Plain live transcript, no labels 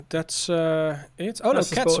That's it. Oh, That's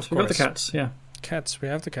no, cats, sport. of We've got course. the cats, yeah. Cats, we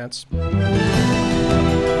have the cats.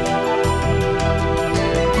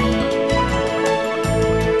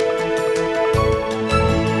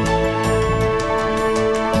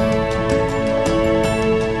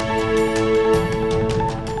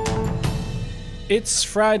 It's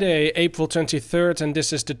Friday, April 23rd, and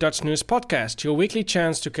this is the Dutch News Podcast, your weekly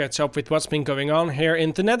chance to catch up with what's been going on here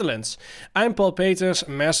in the Netherlands. I'm Paul Peters,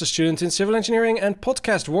 master student in civil engineering and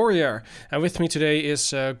podcast warrior. And with me today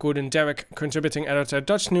is Gordon Derrick, contributing editor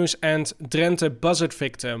Dutch News and Drenthe buzzard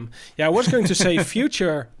victim. Yeah, I was going to say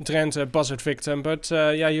future Drenthe buzzard victim, but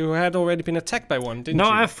you had already been attacked by one, didn't you?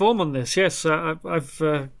 No, I have form on this, yes. I've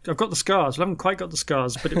got the scars. Well, I haven't quite got the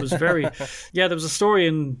scars, but it was very... Yeah, there was a story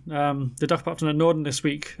in the Dagblad van Norden this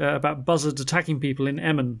week about buzzards attacking people in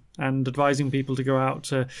Emmen and advising people to go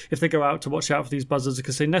out, if they go out, to watch out for these buzzards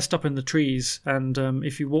because they nest up in the trees, and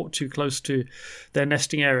if you walk too close to their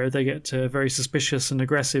nesting area, they get very suspicious and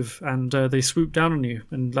aggressive, and they swoop down on you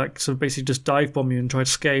and sort of basically just dive bomb you and try to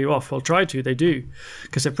scare you off. Well, they do,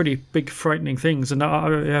 because they're pretty big, frightening things. And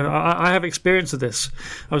I have experience of this.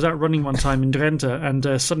 I was out running one time in Drenthe,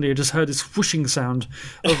 and suddenly I just heard this whooshing sound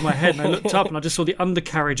over my head, and I looked up and I just saw the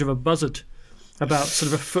undercarriage of a buzzard about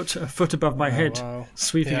sort of a foot above my head,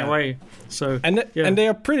 sweeping away. So and they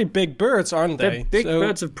are pretty big birds, aren't they? They're big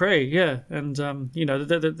birds of prey, yeah. And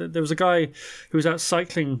there was a guy who was out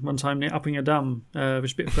cycling one time near Appingedam, which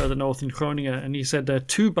is a bit further north in Groningen, and he said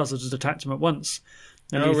 2 buzzards had attacked him at once.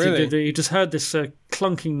 And he just heard this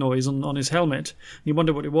clunking noise on his helmet. And he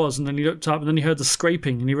wondered what it was, and then he looked up, and then he heard the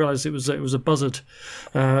scraping, and he realised it was a buzzard,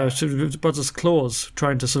 sort of buzzard's claws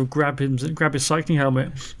trying to sort of grab his cycling helmet.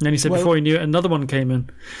 And then he said before he knew it, another one came in.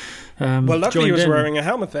 Luckily he was wearing a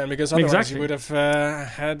helmet then, because otherwise Exactly. he would have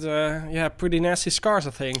had pretty nasty scars, I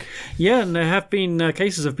think. Yeah, and there have been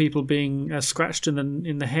cases of people being scratched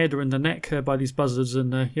in the head or in the neck by these buzzards,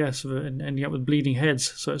 and ending up with bleeding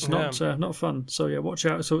heads. So it's not fun. So yeah, watch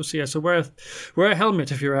out. So wear a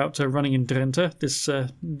helmet if you're out running in Drenthe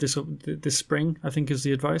this spring, I think is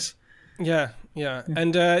the advice. Yeah.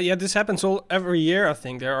 And this happens every year. I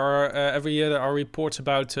think every year there are reports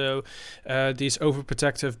about these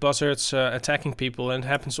overprotective buzzards attacking people, and it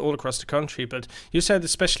happens all across the country. But you said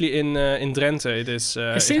especially in Drenthe,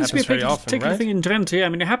 it seems to be a particular thing in Drenthe. Yeah, I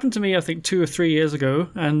mean, it happened to me I think 2 or 3 years ago,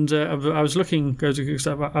 and I was looking.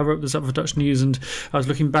 I wrote this up for Dutch News, and I was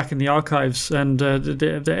looking back in the archives, and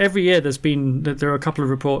every year there are a couple of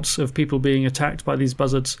reports of people being attacked by these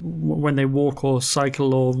buzzards when they walk or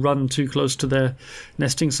cycle or run too close to their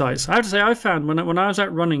nesting sites. I have to say, I found when I was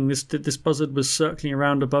out running, this buzzard was circling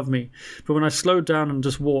around above me, but when I slowed down and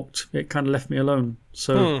just walked, it kind of left me alone.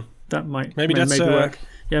 So that might maybe work.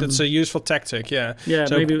 Yeah, that's a useful tactic. Yeah. Yeah.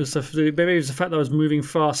 So maybe it was the fact that I was moving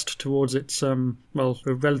fast towards its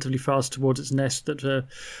relatively fast towards its nest that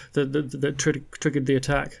triggered the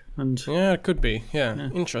attack. And yeah, it could be. Yeah.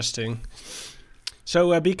 Interesting.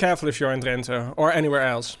 So be careful if you're in Drenthe or anywhere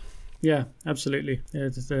else. Yeah, absolutely.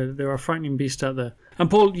 There are frightening beasts out there. And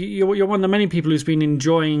Paul, you're one of the many people who's been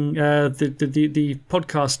enjoying the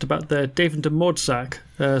podcast about the Deventer moordzaak.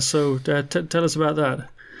 So tell us about that.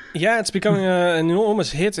 Yeah, it's becoming an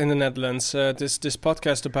enormous hit in the Netherlands. This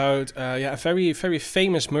podcast about a very, very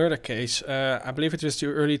famous murder case. I believe it was the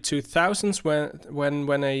early 2000s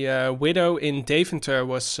when a widow in Deventer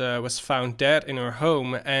was found dead in her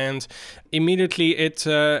home, and immediately it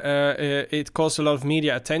caused a lot of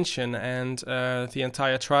media attention, and the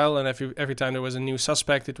entire trial, and every time there was a new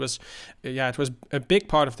suspect, it was a big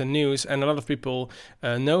part of the news, and a lot of people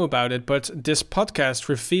know about it. But this podcast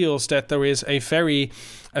reveals that there is a very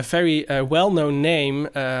well-known name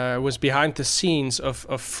was behind the scenes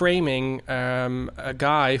of framing a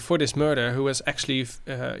guy for this murder who was actually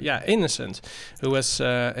innocent, who was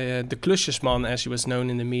the klusjesman, as he was known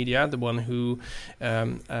in the media, the one who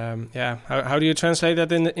how do you translate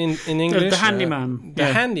that in English? The handyman. The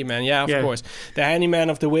handyman, of course. The handyman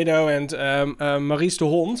of the widow, and Maurice de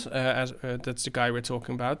Hond, that's the guy we're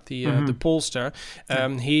talking about, the pollster.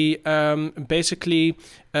 He basically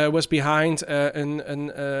was behind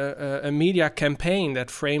a media campaign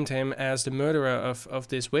that framed him as the murderer of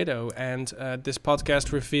this widow, and this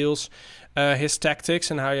podcast reveals his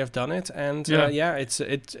tactics and how he have done it. And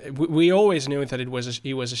we always knew that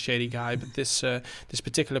he was a shady guy, but this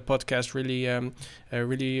particular podcast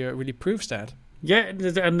really proves that. Yeah,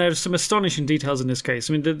 and there's some astonishing details in this case.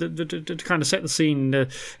 I mean, to kind of set the scene,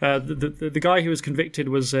 the guy who was convicted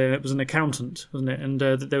was an accountant, wasn't it? And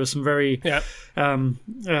there was some very and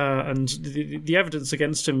the evidence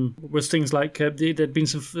against him was things like there'd been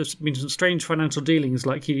some strange financial dealings,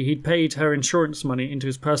 like he'd paid her insurance money into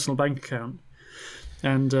his personal bank account.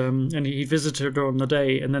 and he visited her on the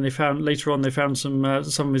day, and then they found some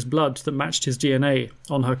of his blood that matched his DNA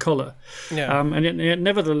on her collar. Yeah. And yet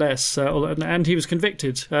nevertheless, and he was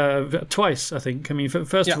convicted twice, I think. I mean,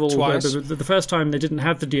 first of all, the first time they didn't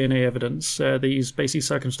have the DNA evidence. They used basically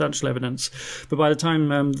circumstantial evidence. But by the time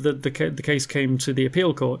the case came to the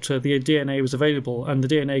appeal court, the DNA was available, and the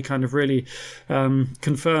DNA kind of really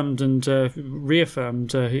confirmed and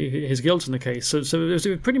reaffirmed his guilt in the case. So it was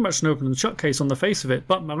pretty much an open and shut case on the face of it.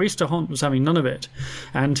 But Maurice de Hont was having none of it,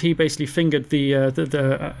 and he basically fingered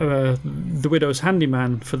the widow's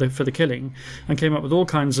handyman for the killing, and came up with all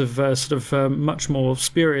kinds of much more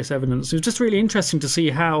spurious evidence. It was just really interesting to see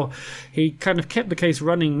how he kind of kept the case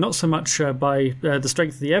running, not so much by the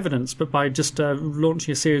strength of the evidence, but by just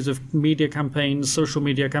launching a series of media campaigns, social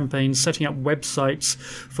media campaigns, setting up websites,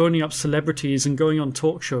 phoning up celebrities and going on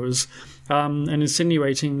talk shows, and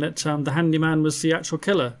insinuating that the handyman was the actual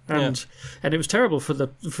killer, and it was terrible for the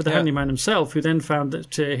handyman himself, who then found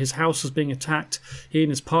that his house was being attacked. He and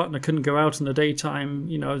his partner couldn't go out in the daytime.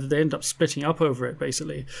 They end up splitting up over it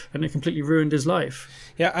basically, and it completely ruined his life.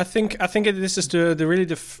 Yeah, I think this is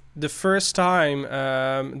the first time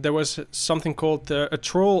there was something called a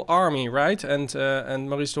troll army, right? And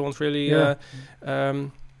Maurice de Hont really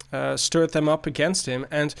stirred them up against him.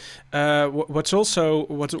 And what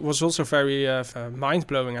was also very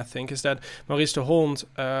mind-blowing, I think, is that Maurice de Hont,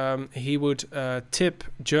 he would tip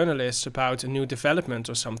journalists about a new development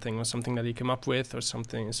or something that he came up with, or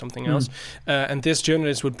something else, and this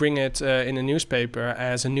journalist would bring it in a newspaper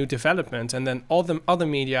as a new development, and then all the other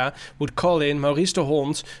media would call in Maurice de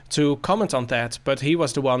Hont to comment on that, but he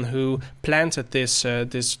was the one who planted this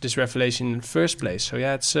revelation in the first place. So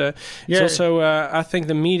it's also I think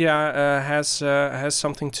the media has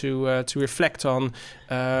something to reflect on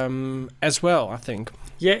as well, I think.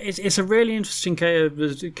 Yeah, it's a really interesting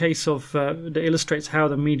case of that illustrates how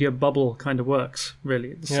the media bubble kind of works.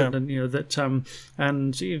 Really, it's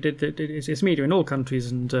media in all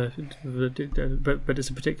countries, and but it's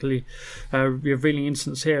a particularly revealing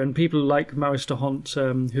instance here. And people like Maurice de Hont,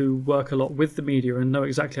 who work a lot with the media and know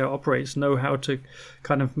exactly how it operates, know how to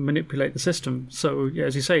kind of manipulate the system. So,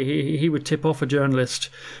 as you say, he would tip off a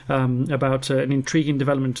journalist about an intriguing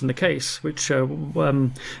development in the case, which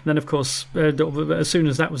then, of course, as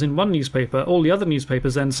soon as that was in one newspaper, all the other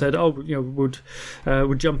newspapers then said, would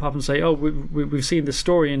jump up and say, we've seen this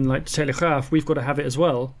story in like Telegraaf, we've got to have it as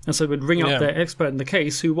well. And so would ring up their expert in the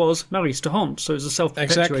case, who was Maurice de Hont. So it was a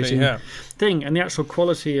self-perpetuating thing, and the actual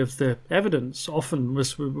quality of the evidence often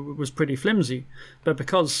was pretty flimsy. But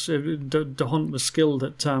because de Hont was skilled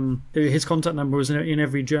at his contact number was in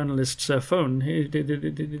every journalist's phone,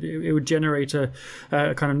 it would generate a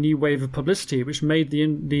kind of new wave of publicity, which made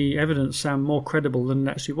the evidence sound more credible than it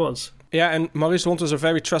actually was. Yeah, and Maurice de Hont was a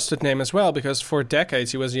very trusted name as well, because for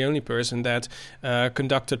decades he was the only person that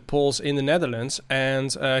conducted polls in the Netherlands,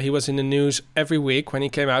 and he was in the news every week when he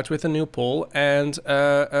came out with a new poll, and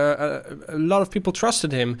a lot of people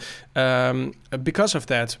trusted him because of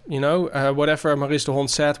that. Whatever Maurice de Hont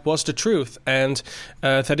said was the truth, and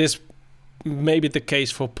that is maybe the case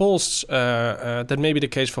for polls. That may be the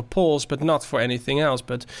case for polls, but not for anything else.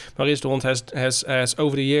 But Maurice de Hont has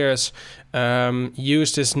over the years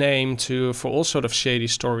used his name for all sort of shady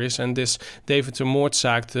stories. And this Deventer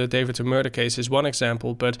moordzaak, the Deventer murder case, is one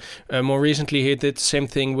example. But more recently, he did the same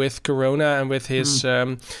thing with Corona and with his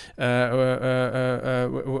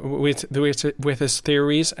with his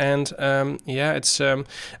theories. And it's.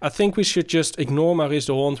 I think we should just ignore Maurice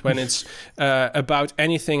de Hont when it's about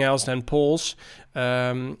anything else than polls.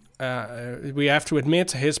 We have to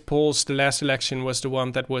admit his polls, the last election, was the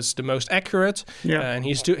one that was the most accurate, and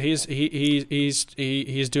he's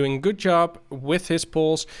doing a good job with his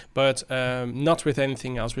polls, but not with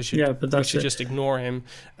anything else. We should just ignore him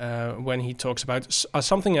when he talks about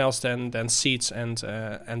something else than seats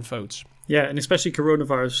and votes. Yeah, and especially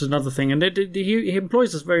coronavirus is another thing. And he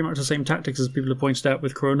employs very much the same tactics as people have pointed out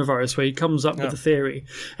with coronavirus, where he comes up with a theory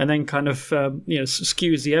and then kind of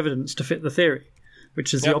skews the evidence to fit the theory,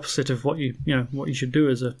 which is the opposite of what you should do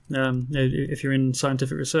as if you're in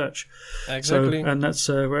scientific research. Exactly. So, and that's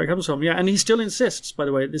where it comes from. Yeah, and he still insists, by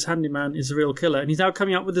the way, this handyman is a real killer, and he's now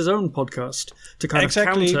coming up with his own podcast to kind of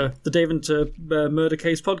counter the Deventer murder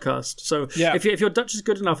case podcast. So if your Dutch is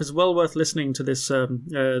good enough, it's well worth listening to this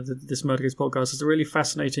this murder case podcast. It's a really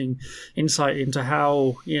fascinating insight into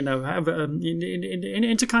how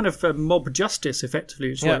into kind of mob justice,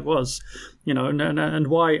 effectively, which is what it was. And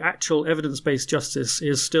why actual evidence-based justice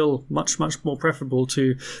is still much, much more preferable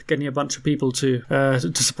to getting a bunch of people to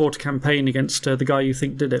support a campaign against the guy you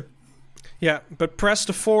think did it. Yeah, but press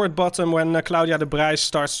the forward button when Claudia de Breij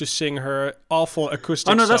starts to sing her awful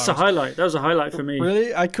acoustic songs. That's a highlight. That was a highlight for me.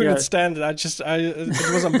 Really? I couldn't stand it.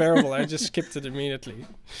 It was unbearable. I just skipped it immediately.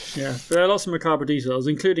 Yeah, there are lots of macabre details,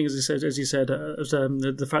 including, as you said,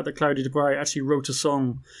 the fact that Claudia de Breij actually wrote a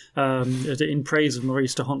song in praise of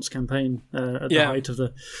Maurice de Hondt's campaign at the height of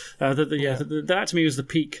that to me was the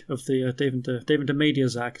peak of the David de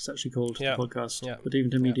Mediazack. It's actually called the podcast, the David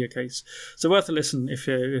de Media case. So worth a listen if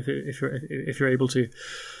you're able to.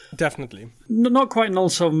 Definitely. Not quite an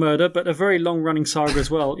unsolved murder, but a very long-running saga as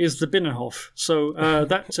well, is the Binnenhof. So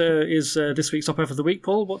that is this week's Op-Hef of the Week,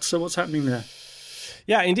 Paul. What's happening there?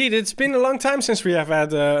 Yeah, indeed. It's been a long time since we have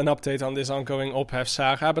had an update on this ongoing Op-Hef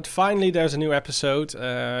saga, but finally there's a new episode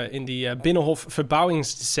in the Binnenhof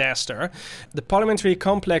verbouwingsdisaster. The parliamentary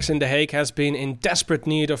complex in The Hague has been in desperate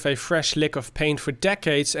need of a fresh lick of paint for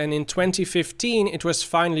decades, and in 2015 it was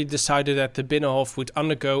finally decided that the Binnenhof would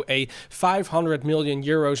undergo a 500 million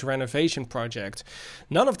euros renovation project.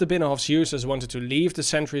 None of the Binnenhof's users wanted to leave the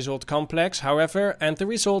centuries-old complex, however, and the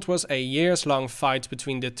result was a years-long fight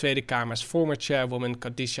between the Tweede Kamer's former chairwoman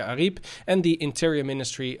Khadija Arib and the Interior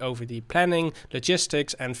Ministry over the planning,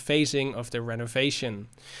 logistics and phasing of the renovation.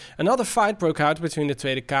 Another fight broke out between the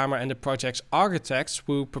Tweede Kamer and the project's architects,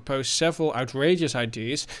 who proposed several outrageous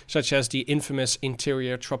ideas, such as the infamous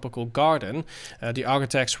interior tropical garden. The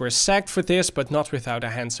architects were sacked for this, but not without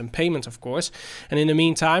a handsome payment, of course. And in the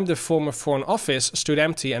meantime, the former Foreign Office stood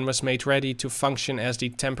empty and was made ready to function as the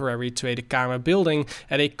temporary Tweede Kamer building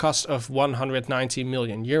at a cost of 190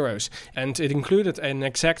 million euros. And it included an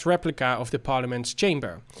exact replica of the Parliament's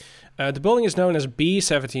chamber. The building is known as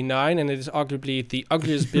B79 and it is arguably the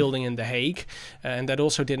ugliest building in The Hague, and that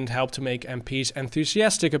also didn't help to make MPs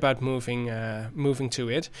enthusiastic about moving to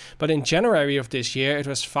it. But in January of this year, it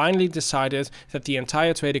was finally decided that the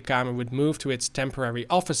entire Tweede Kamer would move to its temporary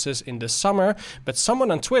offices in the summer, but someone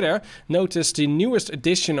on Twitter noticed the newest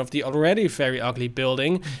edition of the already very ugly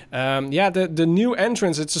building. The new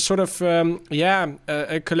entrance, it's a sort of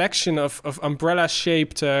a collection of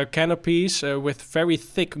umbrella-shaped canopies with very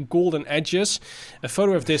thick golden edges. A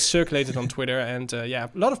photo of this circulated on Twitter, and a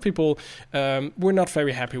lot of people were not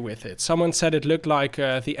very happy with it. Someone said it looked like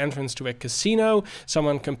the entrance to a casino.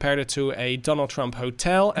 Someone compared it to a Donald Trump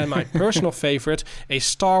hotel, and my personal favorite, a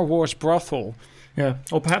Star Wars brothel. Yeah,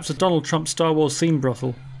 or perhaps a Donald Trump Star Wars themed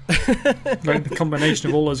brothel. Like the combination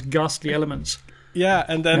of all those ghastly elements. Yeah,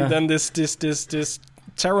 and then this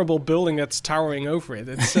terrible building that's towering over it.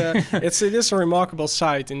 It is a remarkable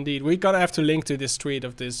sight indeed. We're gonna have to link to this tweet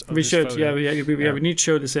of this. We should, photo. We need to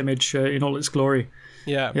show this image in all its glory.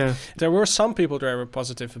 Yeah. There were some people that were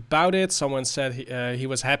positive about it. Someone said he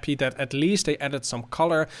was happy that at least they added some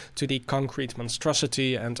color to the concrete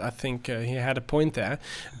monstrosity, and I think he had a point there.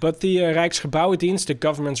 But the Rijksgebouwendienst, the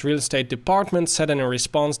government's real estate department, said in a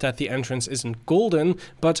response that the entrance isn't golden,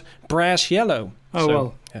 but brass yellow. Oh, so,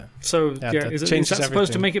 well. Yeah. So, is that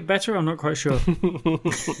supposed to make it better? I'm not quite sure.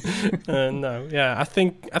 No. Yeah, I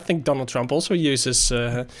think Donald Trump also uses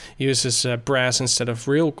brass instead of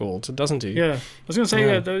real gold, doesn't he? Yeah. I was going to say,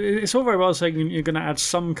 it's all very well saying you're going to add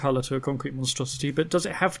some colour to a concrete monstrosity, but does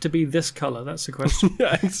it have to be this colour? That's the question.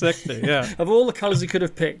 Yeah, exactly. Yeah. Of all the colours he could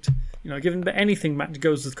have picked, given that anything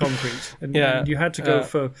goes with concrete, and you had to go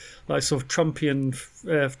for like sort of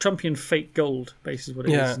Trumpian fake gold, basically what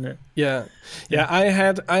it is, isn't it? Yeah.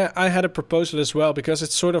 I had a proposal as well, because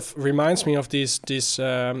it sort of reminds me of these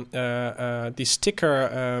sticker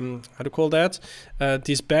how to call that,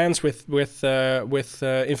 these bands with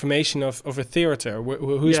information of a theater,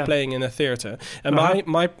 who's playing in a theater. And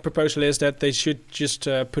my proposal is that they should just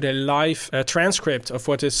put a live transcript of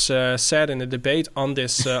what is said in the debate on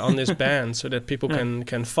this band, so that people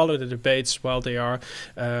can follow the debates while they are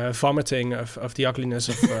vomiting of the ugliness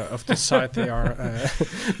of the site they are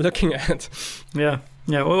looking at.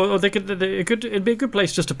 Yeah, well, it'd be a good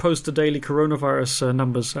place just to post the daily coronavirus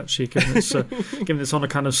numbers, actually, given it's on a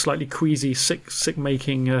kind of slightly queasy,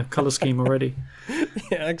 sick-making colour scheme already.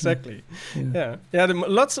 Yeah, exactly. Yeah.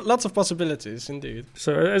 Lots of possibilities, indeed.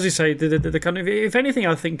 So, as you say, the kind of, if anything,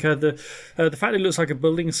 I think the fact it looks like a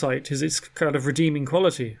building site is its kind of redeeming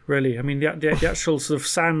quality, really. I mean, the actual sort of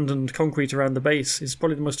sand and concrete around the base is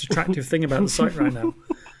probably the most attractive thing about the site right now.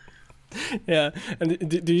 Yeah,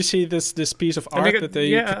 and do you see this piece of art that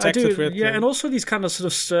they protected with? Yeah, and also these kind of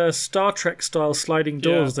sort of Star Trek style sliding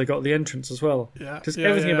doors they got at the entrance as well. Yeah, because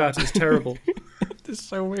everything about it is terrible. It's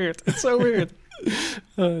so weird. It's so weird.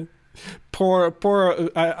 I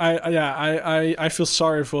feel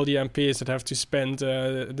sorry for the MPs that have to spend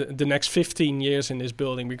the next 15 years in this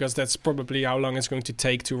building, because that's probably how long it's going to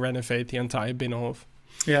take to renovate the entire Binnenhof.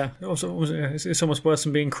 Yeah, also it's almost worse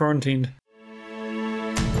than being quarantined.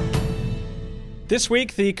 This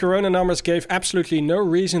week, the corona numbers gave absolutely no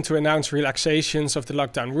reason to announce relaxations of the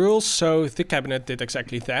lockdown rules, so the cabinet did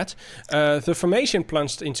exactly that. The formation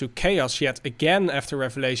plunged into chaos yet again after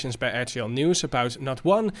revelations by RTL News about not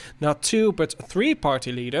one, not two, but 3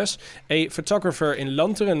 party leaders. A photographer in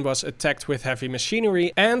Lanteren was attacked with heavy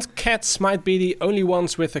machinery, and cats might be the only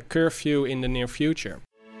ones with a curfew in the near future.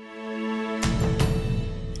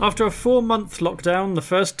 After a 4-month lockdown, the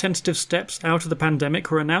first tentative steps out of the pandemic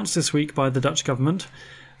were announced this week by the Dutch government.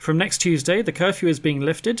 From next Tuesday, the curfew is being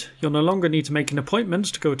lifted. You'll no longer need to make an appointment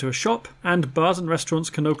to go to a shop, and bars and restaurants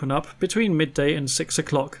can open up between midday and 6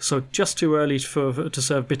 o'clock, so just too early to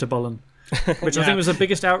serve bitterballen. Which I think was the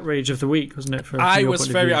biggest outrage of the week, wasn't it? I was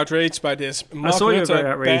very outraged by this. I saw you very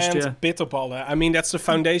outraged, banned bitterballen. I mean, that's the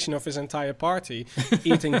foundation of his entire party.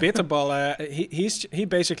 Eating bitterballen, he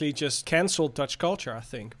basically just cancelled Dutch culture, I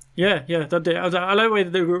think. Yeah, that did. I like the way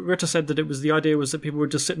that Rutte said that the idea was that people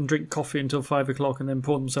would just sit and drink coffee until 5 o'clock and then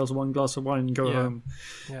pour themselves one glass of wine and go home.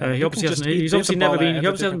 Yeah. He obviously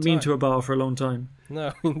hasn't been to a bar for a long time.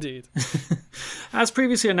 No, indeed. As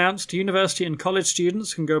previously announced, university and college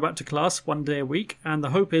students can go back to class 1 day a week, and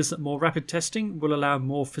the hope is that more rapid testing will allow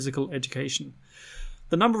more physical education.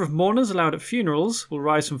 The number of mourners allowed at funerals will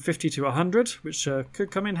rise from 50 to 100, which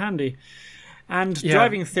could come in handy. And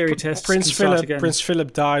driving theory tests can start again. Prince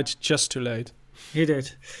Philip died just too late. He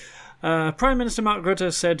did. Prime Minister Mark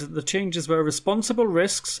Rutte said that the changes were responsible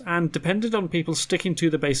risks and depended on people sticking to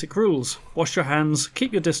the basic rules. Wash your hands,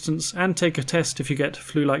 keep your distance, and take a test if you get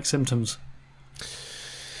flu-like symptoms.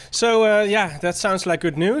 So, that sounds like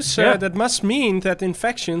good news. Yeah. That must mean that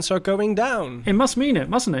infections are going down. It must mean it,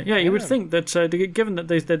 mustn't it? Yeah, you would think that, given that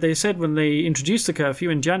they said when they introduced the curfew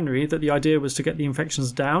in January that the idea was to get the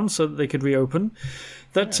infections down so that they could reopen,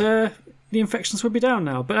 that the infections would be down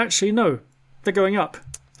now. But actually, no, they're going up.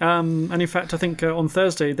 And in fact, I think on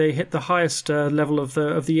Thursday they hit the highest level of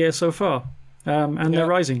the year so far, and they're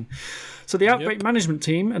rising. So the outbreak management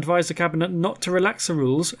team advised the cabinet not to relax the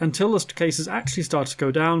rules until the cases actually started to go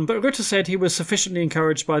down. But Rutte said he was sufficiently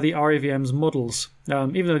encouraged by the RIVM's models,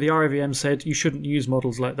 even though the RIVM said you shouldn't use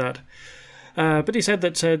models like that. But he said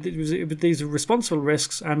that these are responsible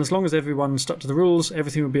risks, and as long as everyone stuck to the rules,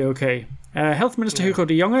 everything would be okay. Health Minister Hugo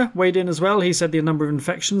de Jonge weighed in as well. He said the number of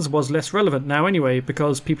infections was less relevant now anyway,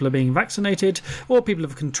 because people are being vaccinated, or people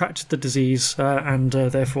have contracted the disease, and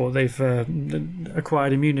therefore they've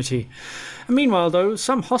acquired immunity. And meanwhile, though,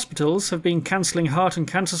 some hospitals have been cancelling heart and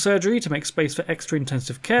cancer surgery to make space for extra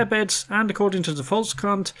intensive care beds, and according to the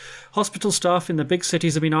Volkskrant, hospital staff in the big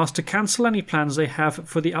cities have been asked to cancel any plans they have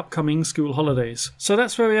for the upcoming school holidays. So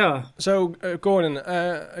that's where we are. So, Gordon,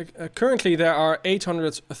 currently there are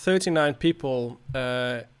 839 people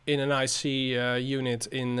in an IC unit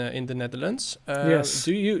in the Netherlands. Yes.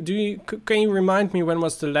 Can you remind me when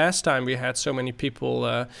was the last time we had so many people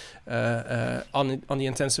on the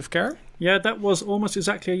intensive care? Yeah, that was almost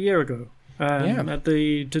exactly a year ago. At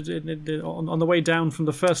on the way down from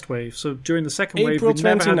the first wave. So during the second wave, we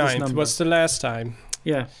never had this number. Was the last time.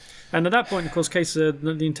 Yeah. And at that point, of course,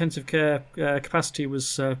 the intensive care capacity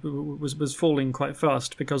was falling quite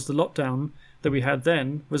fast because the lockdown that we had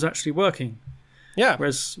then was actually working. Yeah.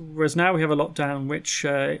 Whereas now we have a lockdown which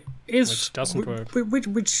doesn't work.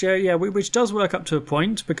 Which does work up to a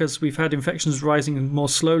point because we've had infections rising more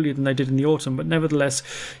slowly than they did in the autumn. But nevertheless,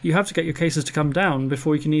 you have to get your cases to come down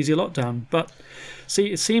before you can ease your lockdown. But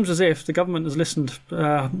see, it seems as if the government has listened.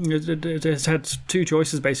 It has had 2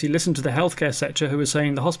 choices basically: listen to the healthcare sector, who is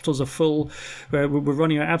saying the hospitals are full, we're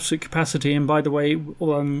running at absolute capacity, and by the way,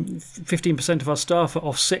 15% of our staff are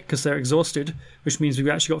off sick because they're exhausted, which means we've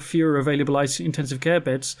actually got fewer available intensive care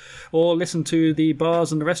beds. Or listen to the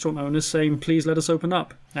bars and the restaurant owners saying, please let us open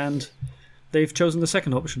up, and they've chosen the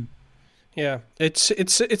second option. Yeah, it's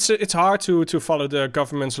hard to follow the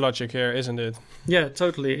government's logic here, isn't it? Yeah,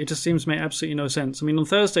 totally. It just seems to make absolutely no sense. I mean, on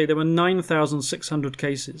Thursday there were 9,600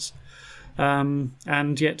 cases.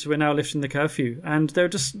 And yet we're now lifting the curfew. And there are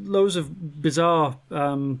just loads of bizarre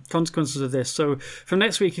consequences of this. So from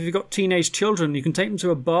next week, if you've got teenage children, you can take them to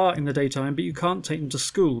a bar in the daytime, but you can't take them to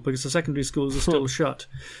school because the secondary schools are still shut.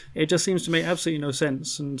 It just seems to make absolutely no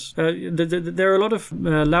sense. And there are a lot of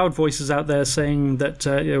loud voices out there saying that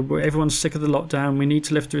everyone's sick of the lockdown, we need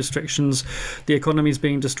to lift the restrictions, the economy is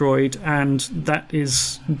being destroyed, and that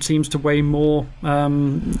seems to weigh more.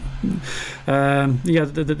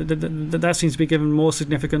 That that seems to be given more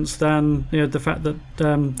significance than the fact that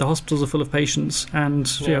the hospitals are full of patients and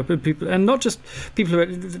people, and not just people who are,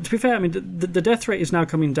 to be fair, I mean the death rate is now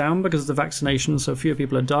coming down because of the vaccination, so fewer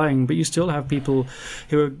people are dying, but you still have people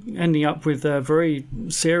who are ending up with very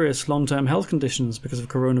serious long-term health conditions because of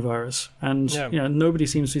coronavirus, and nobody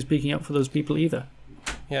seems to be speaking up for those people either.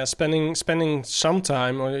 Yeah, spending some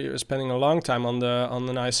time, or you're spending a long time on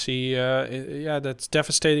an IC, that's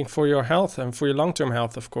devastating for your health and for your long-term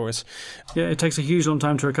health, of course. Yeah, it takes a huge long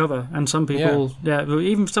time to recover, and some people,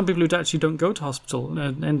 even some people who actually don't go to hospital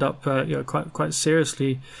end up quite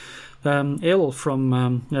seriously ill from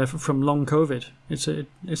long COVID. It's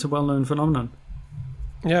a well-known phenomenon.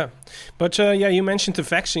 Yeah, but you mentioned the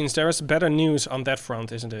vaccines. There is better news on that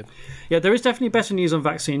front, isn't it? Yeah, there is definitely better news on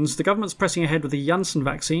vaccines. The government's pressing ahead with the Janssen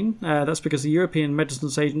vaccine. That's because the European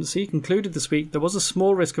Medicines Agency concluded this week there was a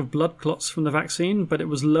small risk of blood clots from the vaccine, but it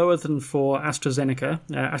was lower than for AstraZeneca.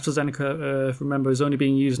 AstraZeneca, remember, is only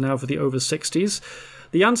being used now for the over 60s.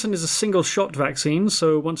 The Janssen is a single-shot vaccine,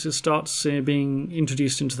 so once it starts being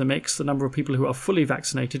introduced into the mix, the number of people who are fully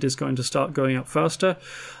vaccinated is going to start going up faster.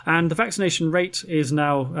 And the vaccination rate is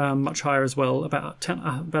now much higher as well, about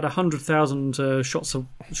 100,000 shots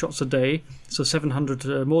a day, so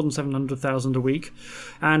more than 700,000 a week.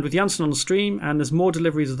 And with Janssen on the stream, and there's more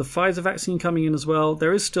deliveries of the Pfizer vaccine coming in as well,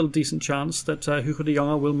 there is still a decent chance that Hugo de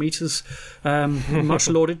Jonge will meet his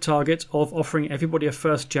much-lauded target of offering everybody a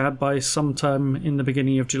first jab by sometime in the beginning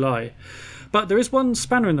of July. But there is one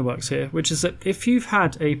spanner in the works here, which is that if you've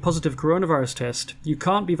had a positive coronavirus test, you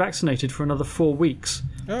can't be vaccinated for another 4 weeks.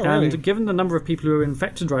 Oh, and really? Given the number of people who are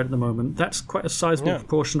infected right at the moment, that's quite a sizable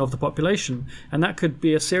proportion of the population, and that could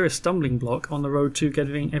be a serious stumbling block on the road to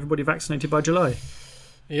getting everybody vaccinated by July.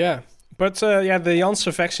 Yeah. But the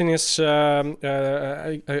Janssen vaccine is got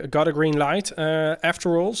a green light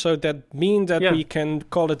after all, so that means that we can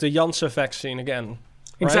call it the Janssen vaccine again.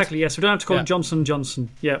 Exactly, yes. We don't have to call it Johnson &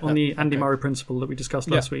 Johnson. Yeah, on the Andy Murray principle that we discussed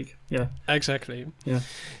last week. Yeah. Exactly. Yeah.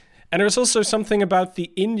 And there's also something about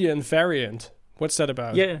the Indian variant. What's that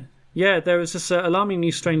about? Yeah, there is this alarming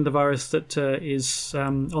new strain of the virus that is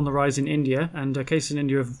on the rise in India, and cases in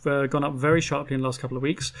India have gone up very sharply in the last couple of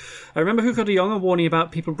weeks. I remember Hugo de Jonge warning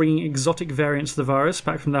about people bringing exotic variants of the virus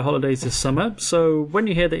back from their holidays this summer. So when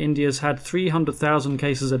you hear that India's had 300,000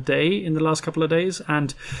 cases a day in the last couple of days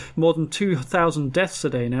and more than 2,000 deaths a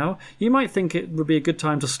day now, you might think it would be a good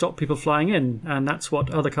time to stop people flying in, and that's what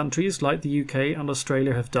other countries like the UK and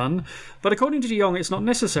Australia have done. But according to de Jonge, it's not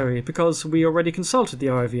necessary because we already consulted the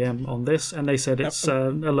RIVM on this, and they said it's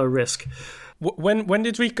a low risk. When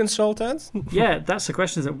did we consult that? Yeah, that's the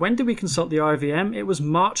question, isn't it? When did we consult the RIVM? It was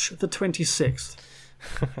March the 26th.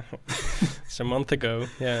 It's a month ago,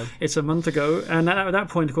 yeah. It's a month ago, and at that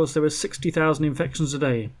point, of course, there were 60,000 infections a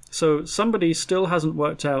day. So somebody still hasn't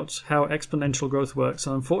worked out how exponential growth works,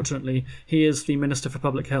 and unfortunately, he is the Minister for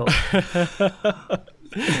Public Health.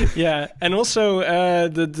 Yeah, and also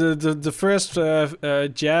the first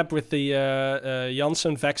jab with the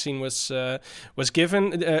Janssen vaccine was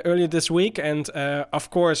given earlier this week, and of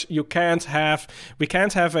course we can't have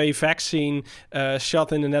a vaccine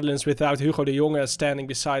shot in the Netherlands without Hugo de Jonge standing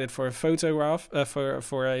beside it for a photograph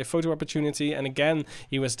for a photo opportunity, and again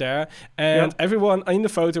he was there, and everyone in the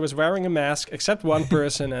photo was wearing a mask except one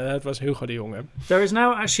person, and that was Hugo de Jonge. There is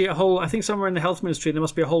now actually a whole, I think somewhere in the health ministry there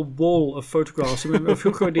must be a whole wall of photographs of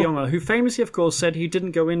Hugo de Jonge, who famously, of course, said he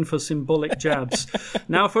didn't go in for symbolic jabs.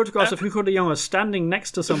 Now photographs of Hugo de Jonge standing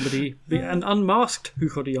next to somebody, an unmasked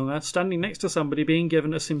Hugo de Jonge, standing next to somebody being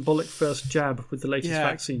given a symbolic first jab with the latest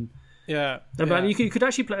vaccine. Yeah. You could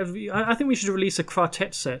actually play. I think we should release a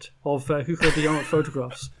quartet set of Hugo de Jonge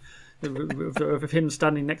photographs of him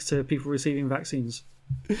standing next to people receiving vaccines.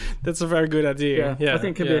 That's a very good idea. Yeah, I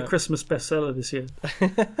think it could be a Christmas bestseller this year.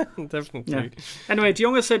 Definitely. Yeah. Anyway, de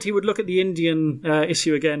Jonge said he would look at the Indian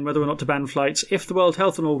issue again, whether or not to ban flights, if the World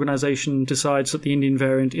Health Organization decides that the Indian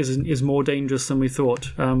variant is more dangerous than we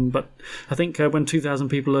thought. But I think when 2,000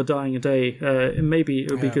 people are dying a day, maybe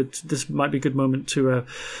it would be good. This might be a good moment to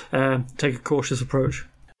take a cautious approach.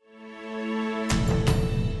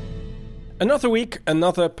 Another week,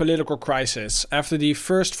 another political crisis. After the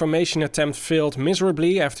first formation attempt failed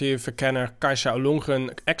miserably after verkenner Kajsa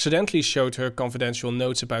Ollongren accidentally showed her confidential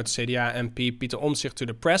notes about CDA MP Pieter Omtzigt to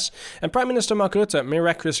the press, and Prime Minister Mark Rutte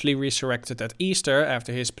miraculously resurrected at Easter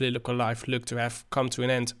after his political life looked to have come to an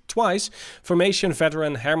end twice, formation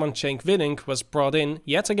veteran Herman Tjenk Willink was brought in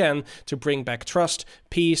yet again to bring back trust,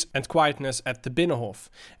 peace and quietness at the Binnenhof.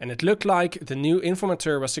 And it looked like the new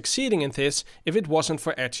informateur was succeeding in this if it wasn't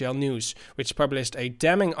for RTL News, which published a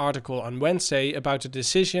damning article on Wednesday about the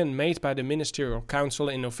decision made by the Ministerial Council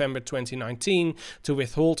in November 2019 to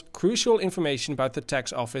withhold crucial information about the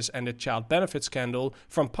tax office and the child benefit scandal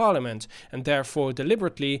from Parliament, and therefore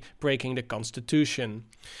deliberately breaking the Constitution.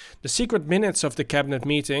 The secret minutes of the cabinet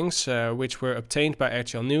meetings, which were obtained by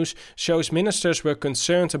RTL News, shows ministers were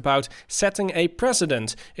concerned about setting a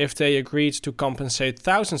precedent if they agreed to compensate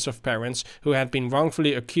thousands of parents who had been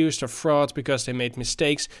wrongfully accused of fraud because they made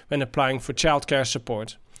mistakes when applying for childcare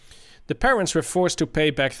support. The parents were forced to pay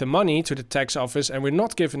back the money to the tax office and were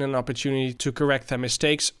not given an opportunity to correct their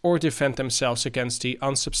mistakes or defend themselves against the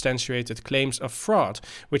unsubstantiated claims of fraud,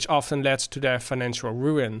 which often led to their financial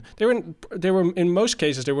ruin. They were in most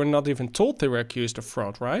cases, they were not even told they were accused of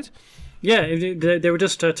fraud, right? Yeah, they were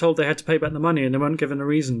just told they had to pay back the money, and they weren't given a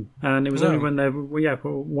reason. And it was only when a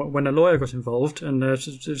lawyer got involved and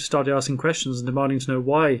started asking questions and demanding to know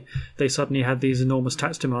why they suddenly had these enormous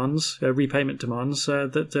tax demands, repayment demands,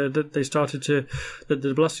 that they started to. That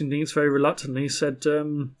the Belasting Dienst very reluctantly said,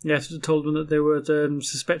 told them that they were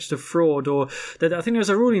suspected of fraud, or that I think there was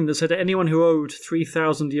a ruling that said that anyone who owed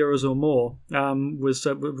 €3,000 or more was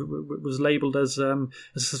labelled as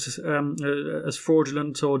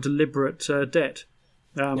fraudulent or deliberate debt.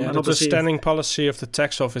 That's a standing policy of the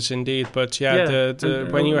tax office, indeed. But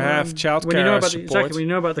when you have childcare support, when you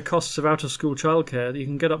know about the costs of out-of-school childcare, you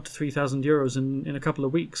can get up to €3,000 in a couple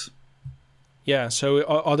of weeks. Yeah, so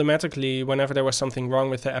automatically, whenever there was something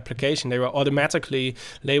wrong with the application, they were automatically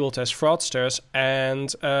labeled as fraudsters,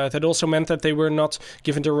 and that also meant that they were not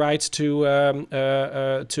given the right to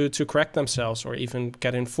correct themselves or even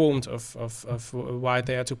get informed of why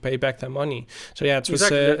they had to pay back their money. So it was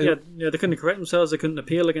exactly. They couldn't correct themselves. They couldn't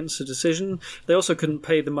appeal against the decision. They also couldn't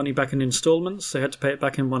pay the money back in installments. They had to pay it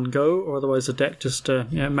back in one go, or otherwise the debt just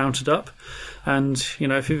mounted up. And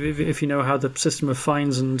if you know how the system of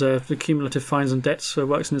fines and the cumulative fines and debts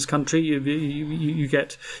works in this country, you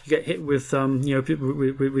get hit with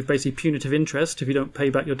with basically punitive interest if you don't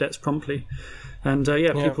pay back your debts promptly. And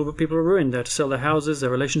people were ruined. They had to sell their houses,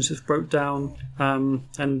 their relationships broke down,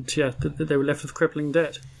 they were left with crippling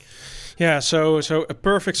debt. Yeah, so a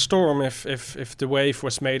perfect storm if the wave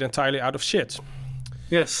was made entirely out of shit.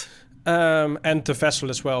 Yes. And the vessel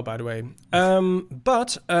as well, by the way.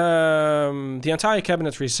 But the entire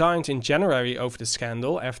cabinet resigned in January over the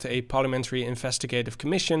scandal after a parliamentary investigative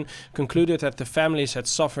commission concluded that the families had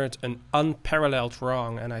suffered an unparalleled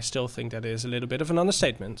wrong. And I still think that is a little bit of an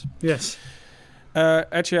understatement. Yes.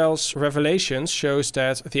 RTL's revelations shows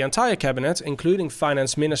that the entire cabinet, including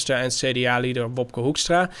Finance Minister and CDA leader Wopke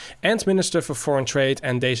Hoekstra and Minister for Foreign Trade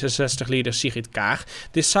and D66 leader Sigrid Kaag,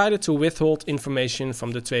 decided to withhold information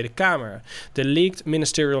from the Tweede Kamer. The leaked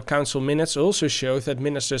Ministerial Council minutes also show that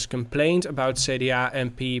ministers complained about CDA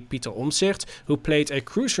MP Pieter Omtzigt, who played a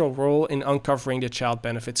crucial role in uncovering the child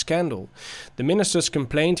benefit scandal. The ministers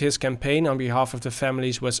complained his campaign on behalf of the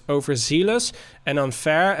families was overzealous and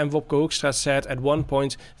unfair, and Wopke Hoekstra said at one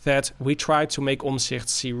point that we tried to make Omtzigt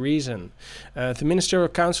see reason. The Ministerial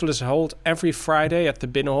Council is held every Friday at the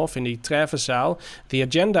Binnenhof in the Trevenzaal. The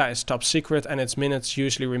agenda is top secret and its minutes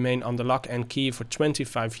usually remain under lock and key for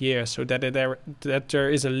 25 years. So that there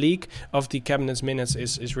is a leak of the cabinet's minutes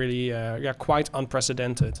is really quite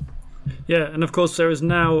unprecedented. Yeah, and of course there is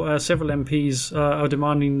now several MPs are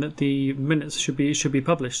demanding that the minutes should be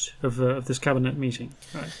published of this cabinet meeting.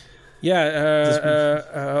 Right.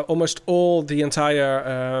 Yeah, almost all the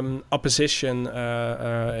entire opposition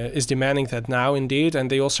is demanding that now, indeed. And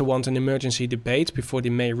they also want an emergency debate before the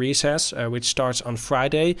May recess, which starts on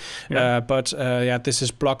Friday. Yeah. But this is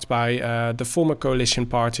blocked by the former coalition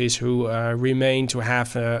parties who remain to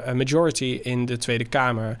have a majority in the Tweede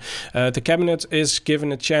Kamer. The cabinet is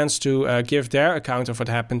given a chance to give their account of what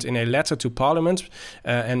happened in a letter to Parliament.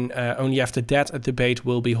 And only after that a debate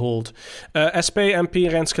will be held. SP MP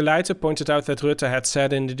Renske Leijten pointed out that Rutte had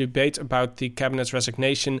said in the debate about the cabinet's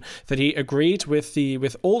resignation that he agreed with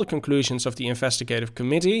all the conclusions of the investigative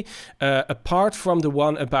committee, apart from the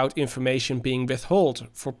one about information being withheld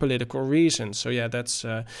for political reasons. So yeah,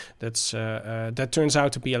 that turns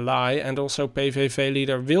out to be a lie. And also PVV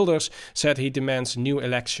leader Wilders said he demands new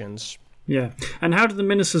elections. Yeah. And how did the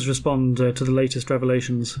ministers respond to the latest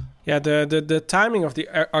revelations? Yeah, the timing of the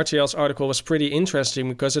RTL's article was pretty interesting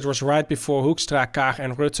because it was right before Hoekstra, Kaag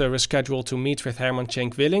and Rutte were scheduled to meet with Herman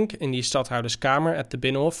Tjenk Willink in the Stadhouderskamer at the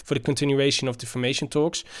Binnenhof for the continuation of defamation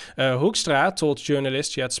talks. Hoekstra told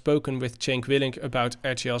journalists he had spoken with Tjenk Willink about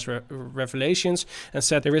RTL's revelations and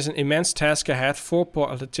said there is an immense task ahead for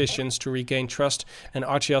politicians to regain trust, and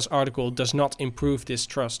RTL's article does not improve this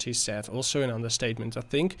trust, he said. Also an understatement, I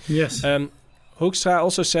think. Yes. Hoekstra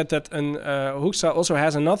also said that Hoekstra also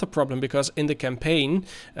has another problem because in the campaign,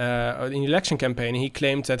 in the election campaign, he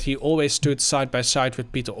claimed that he always stood side by side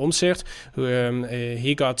with Pieter Omtzigt, who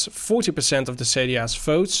he got 40% of the CDA's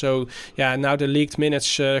votes. So yeah, now the leaked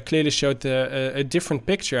minutes clearly showed a different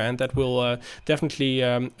picture, and that will definitely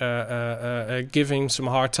give him some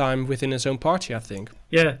hard time within his own party, I think.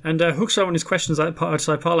 Yeah, and Hoekstra in his questions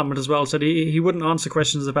outside Parliament as well said he wouldn't answer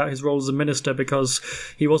questions about his role as a minister because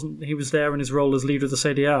he was there in his role as leader of the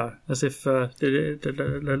CDA, as if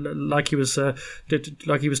like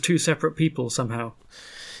he was two separate people somehow.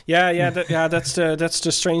 That's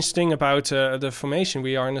the strange thing about the formation.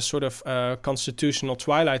 We are in a sort of constitutional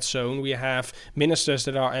twilight zone. We have ministers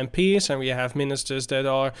that are MPs, and we have ministers that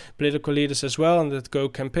are political leaders as well, and that go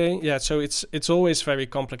campaign. Yeah, so it's always very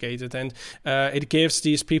complicated, and it gives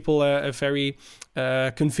these people a very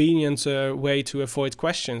convenient way to avoid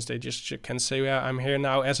questions. They just can say, "Well, I'm here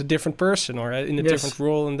now as a different person or in a different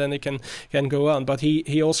role," and then they can go on. But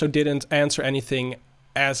he also didn't answer anything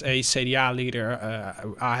as a CDA leader,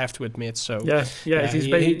 I have to admit. So because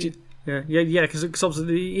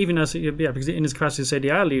obviously even because in his capacity as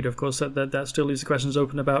CDA leader, of course, that still leaves the questions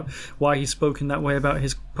open about why he spoke in that way about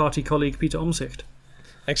his party colleague Pieter Omtzigt.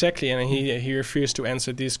 Exactly, and he refused to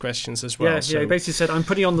answer these questions as well. He basically said, "I'm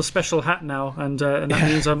putting on the special hat now, and that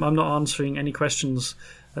means I'm not answering any questions."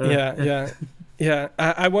 Yeah,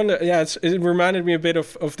 I wonder. Yeah, it reminded me a bit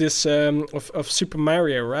of this of Super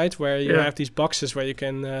Mario, right? Where you have these boxes where you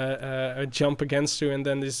can jump against you, and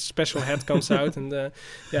then this special hat comes out, and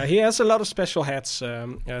he has a lot of special hats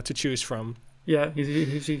to choose from. Yeah,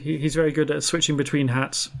 he's very good at switching between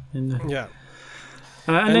hats. And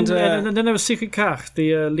then there was Sigrid Kaag,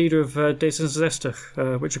 the leader of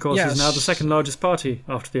D66, which of course is now the second largest party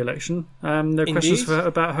after the election. There are questions for her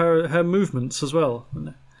about her movements as well.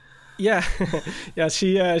 Yeah,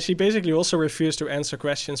 she basically also refused to answer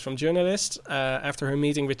questions from journalists after her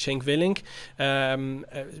meeting with Cenk Willink.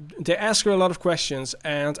 They asked her a lot of questions,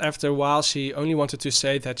 and after a while she only wanted to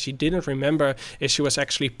say that she didn't remember if she was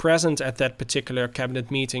actually present at that particular cabinet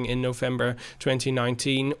meeting in November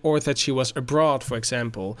 2019 or that she was abroad, for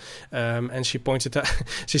example. And she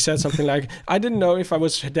she said something like, "I didn't know if I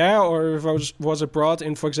was there or if I was abroad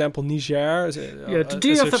in, for example, Niger." Do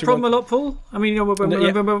you have that problem a lot, Paul? I mean,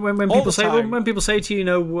 when people say to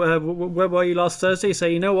you, where were you last Thursday? You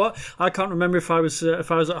say, you know what? I can't remember if I was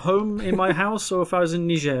at home in my house or if I was in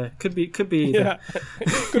Niger. Could be either. Yeah,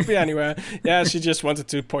 could be anywhere. Yeah, she just wanted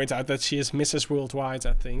to point out that she is Mrs. Worldwide,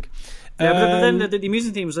 I think. Yeah, but then the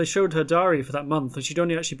amusing thing was they showed her diary for that month, and she'd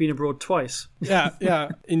only actually been abroad twice. Yeah,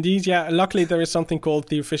 indeed. Yeah, luckily there is something called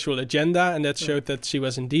the official agenda, and that showed that she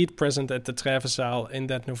was indeed present at the Treffenzaal in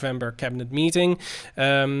that November cabinet meeting.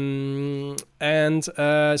 And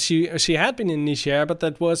she had been in Niger, but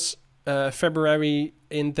that was February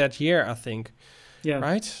in that year, I think. Yeah.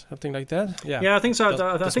 Right? Something like that? Yeah, I think so.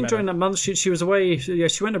 I think during that month she was away. Yeah,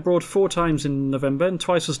 she went abroad 4 times in November, and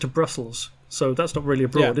twice was to Brussels. So that's not really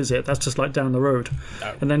abroad, is it? That's just like down the road.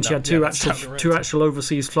 And then she had two actual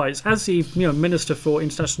overseas flights. As the Minister for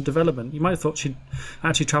International Development, you might have thought she'd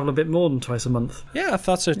actually travel a bit more than twice a month. Yeah, I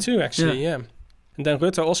thought so too, actually, yeah. And then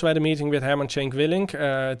Rutte also had a meeting with Herman Cenk Willink.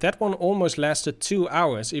 That one almost lasted 2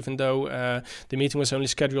 hours, even though the meeting was only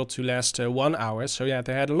scheduled to last 1 hour. So yeah,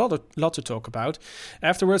 they had a lot to talk about.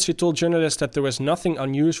 Afterwards, he told journalists that there was nothing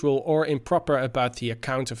unusual or improper about the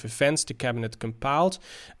account of events the cabinet compiled.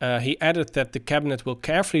 He added that the cabinet will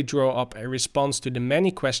carefully draw up a response to the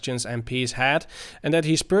many questions MPs had, and that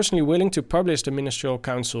he's personally willing to publish the Ministerial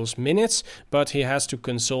Council's minutes, but he has to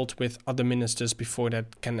consult with other ministers before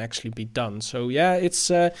that can actually be done. So yeah,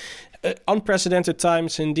 it's unprecedented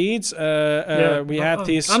times indeed. We had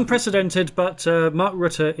these unprecedented, but Mark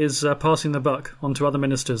Rutte is passing the buck onto other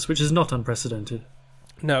ministers, which is not unprecedented.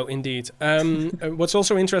 No, indeed. What's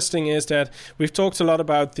also interesting is that we've talked a lot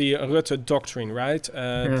about the Rutte doctrine, right?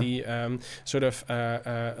 The sort of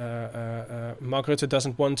Mark Rutte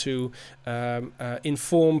doesn't want to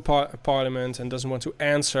inform Parliament and doesn't want to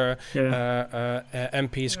answer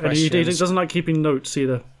MPs' questions. He doesn't like keeping notes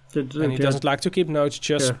either. And he doesn't like to keep notes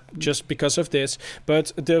just because of this.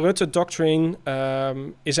 But the Rutte doctrine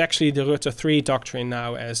is actually the Rutte 3 doctrine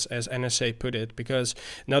now, as NRC put it, because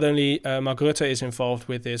not only Mark Rutte is involved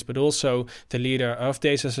with this, but also the leader of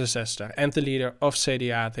D66 and the leader of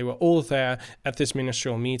CDA. They were all there at this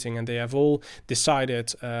ministerial meeting, and they have all decided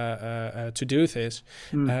to do this.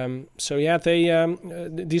 So yeah,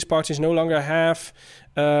 these parties no longer have...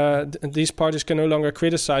 these parties can no longer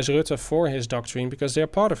criticize Rutte for his doctrine because they're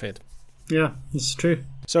part of it. Yeah, it's true.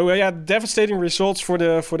 So devastating results for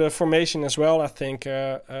the formation as well. I think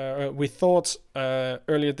we thought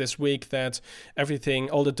earlier this week that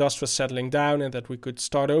all the dust was settling down and that we could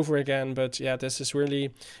start over again. But yeah, this is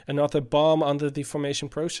really another bomb under the formation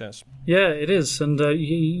process. Yeah, it is. And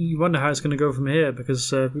you wonder how it's going to go from here,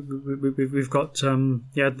 because we've got,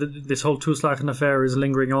 this whole Toeslagen affair is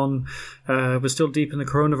lingering on. We're still deep in the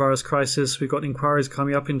coronavirus crisis. We've got inquiries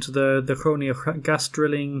coming up into the Groningen gas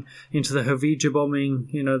drilling, into the Hawija bombing.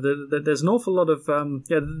 There's an awful lot of,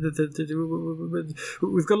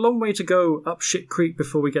 we've got a long way to go up shit creek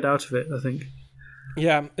before we get out of it, I think.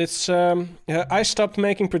 Yeah, it's. I stopped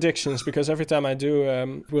making predictions because every time I do,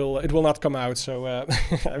 it will not come out. So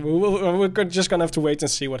we're just gonna have to wait and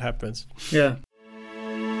see what happens. Yeah.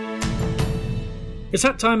 It's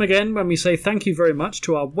that time again when we say thank you very much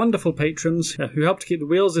to our wonderful patrons who help to keep the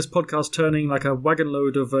wheels of this podcast turning like a wagon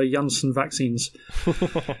load of Janssen vaccines.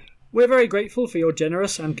 We're very grateful for your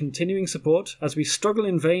generous and continuing support as we struggle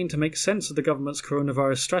in vain to make sense of the government's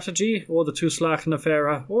coronavirus strategy, or the Toeslagen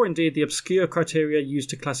affair, or indeed the obscure criteria used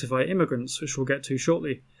to classify immigrants, which we'll get to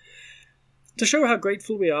shortly. To show how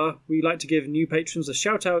grateful we are, we like to give new patrons a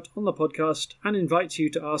shout out on the podcast and invite you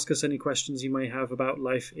to ask us any questions you may have about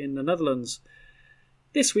life in the Netherlands.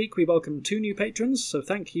 This week we welcome 2 new patrons, so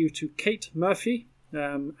thank you to Kate Murphy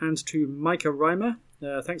and to Micah Reimer.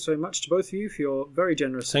 Thanks very much to both of you for your very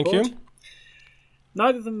generous support. Thank you.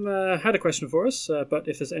 Neither of them had a question for us, but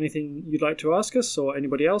if there's anything you'd like to ask us or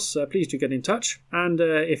anybody else, please do get in touch. And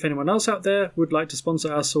if anyone else out there would like to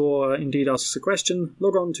sponsor us or indeed ask us a question,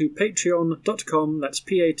 log on to patreon.com, that's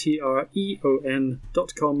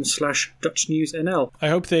patreon.com/DutchNewsNL. I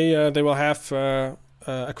hope they will have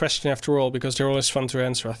a question after all, because they're always fun to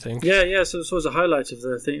answer, I think. Yeah, so it's always a highlight of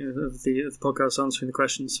the podcast, answering the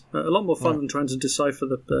questions. A lot more fun than trying to decipher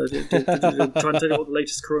trying to tell you what the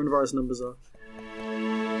latest coronavirus numbers are.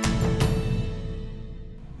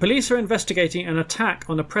 Police are investigating an attack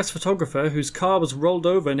on a press photographer whose car was rolled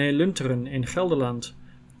over near Lunteren in Gelderland.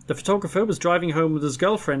 The photographer was driving home with his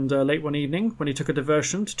girlfriend late one evening when he took a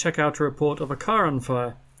diversion to check out a report of a car on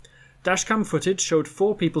fire. Dashcam footage showed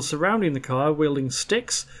 4 people surrounding the car wielding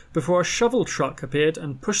sticks before a shovel truck appeared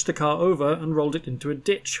and pushed the car over and rolled it into a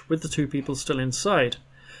ditch, with the 2 people still inside.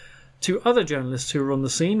 2 other journalists who were on the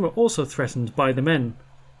scene were also threatened by the men.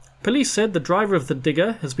 Police said the driver of the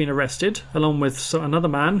digger has been arrested, along with another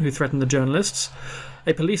man who threatened the journalists.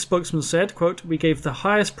 A police spokesman said, quote, "We gave the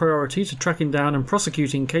highest priority to tracking down and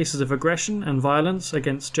prosecuting cases of aggression and violence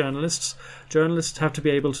against journalists. Journalists have to be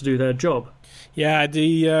able to do their job." Yeah,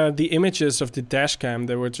 the images of the dashcam,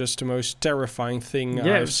 they were just the most terrifying thing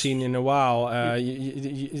I've seen in a while.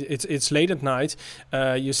 It's late at night.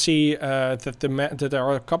 You see that there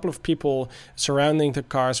are a couple of people surrounding the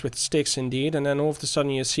cars with sticks, indeed, and then all of a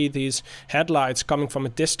sudden you see these headlights coming from a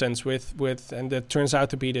distance and it turns out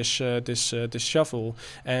to be this shovel,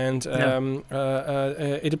 and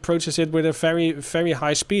it approaches it with a very, very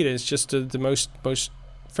high speed. It's just the most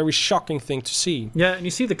very shocking thing to see. Yeah, and you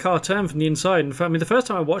see the car turn from the inside. In fact, I mean, the first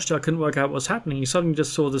time I watched it, I couldn't work out what was happening. You suddenly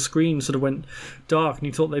just saw the screen sort of went dark, and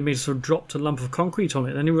you thought they may sort of dropped a lump of concrete on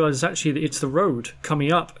it. Then you realise actually that it's the road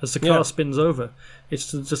coming up as the car spins over. It's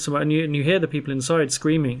just and you hear the people inside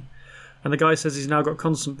screaming, and the guy says he's now got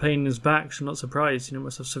constant pain in his back. So I'm not surprised.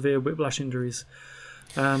 Must have severe whiplash injuries.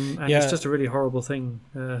 It's just a really horrible thing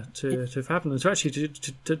to have happened. And to actually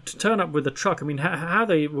to turn up with a truck. I mean, how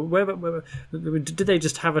did they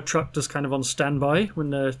just have a truck just kind of on standby when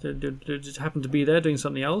they happened to be there doing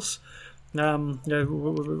something else?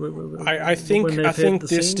 I think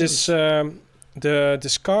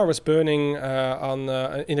this car was burning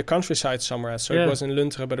in the countryside somewhere. So it was in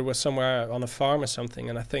Lunteren, but it was somewhere on a farm or something.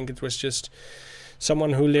 And I think it was just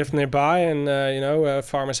someone who lived nearby, and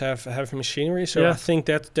farmers have heavy machinery, so I think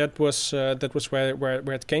that was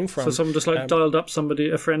where it came from. So someone just dialed up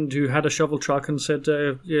a friend who had a shovel truck, and said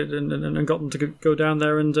and got them to go down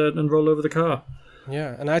there and roll over the car.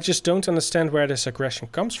 Yeah, and I just don't understand where this aggression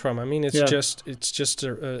comes from. I mean, it's just it's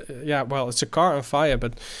a car on fire,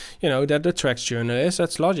 but that attracts journalists.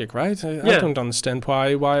 That's logic, right? I don't understand why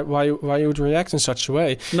you would react in such a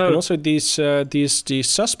way. No. And also these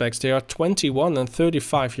suspects, they are 21 and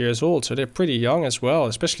 35 years old, so they're pretty young as well,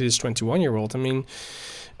 especially this 21-year-old. I mean,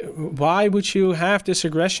 why would you have this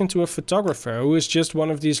aggression to a photographer who is just one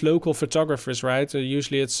of these local photographers, right?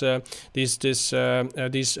 Usually it's these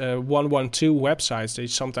 112 websites. They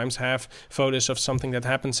sometimes have photos of something that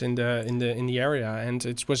happens in the area, and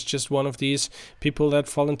it was just one of these people that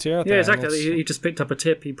volunteered. Yeah, exactly. He just picked up a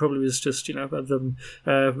tip. He probably was just he or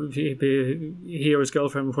his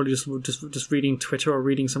girlfriend were probably just reading Twitter or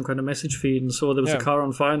reading some kind of message feed and saw there was a car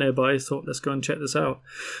on fire nearby. Thought, let's go and check this out.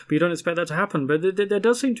 But you don't expect that to happen. But there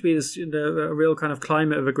does seem seem to be this a real kind of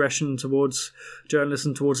climate of aggression towards journalists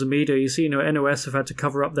and towards the media. You see, NOS have had to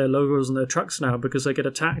cover up their logos on their trucks now because they get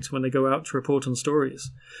attacked when they go out to report on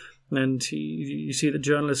stories. And you see that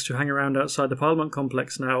journalists who hang around outside the Parliament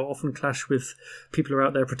complex now often clash with people who are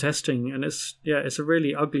out there protesting, and it's a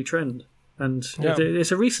really ugly trend. And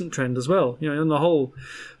it's a recent trend as well. On the whole,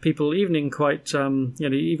 people, even in quite,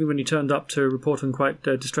 even when you turned up to report on quite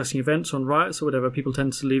distressing events, on riots or whatever, people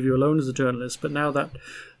tend to leave you alone as a journalist. But now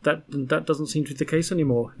that doesn't seem to be the case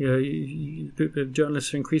anymore.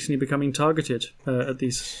 Journalists are increasingly becoming targeted at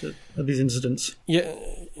these incidents.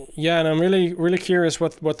 Yeah, and I'm really, really curious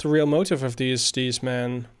what the real motive of these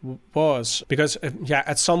men was, because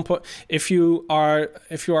at some point, if you are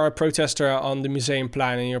a protester on the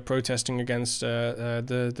Museumplein and you're protesting against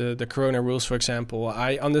the Corona rules, for example,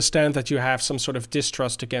 I understand that you have some sort of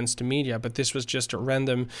distrust against the media, but this was just a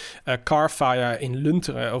random car fire in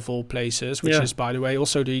Lunteren of all places, which is, by the way,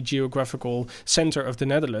 also the geographical center of the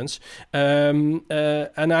Netherlands. And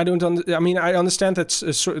I understand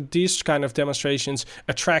that these kind of demonstrations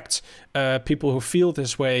attract people who feel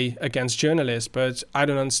this way against journalists, but I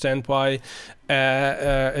don't understand why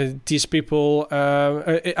these people,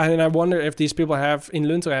 and I wonder if these people in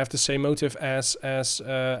Lunteren have the same motive as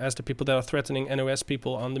the people that are threatening NOS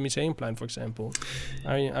people on the Museumplein, for example.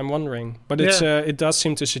 I'm wondering, but it does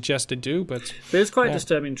seem to suggest they do. But it's quite a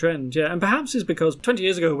disturbing trend, and perhaps it's because 20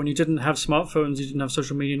 years ago, when you didn't have smartphones, you didn't have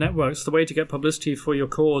social media networks, the way to get publicity for your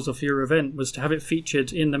cause or for your event was to have it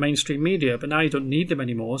featured in the mainstream media. But now you don't need them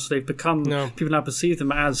anymore, so they've become people now perceive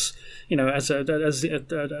them as as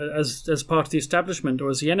part of the establishment or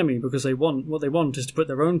as the enemy, because what they want is to put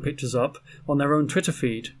their own pictures up on their own Twitter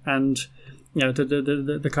feed, and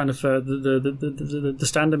the kind of the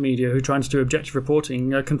standard media who are trying to do objective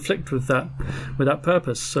reporting conflict with that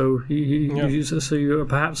purpose. So you're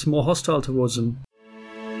perhaps more hostile towards them.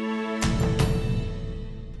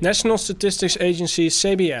 National Statistics Agency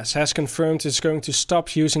CBS has confirmed it's going to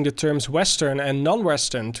stop using the terms Western and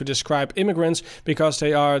non-Western to describe immigrants because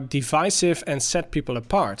they are divisive and set people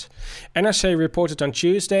apart. NRC reported on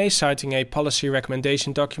Tuesday, citing a policy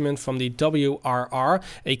recommendation document from the WRR,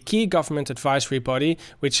 a key government advisory body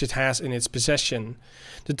which it has in its possession.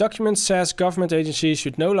 The document says government agencies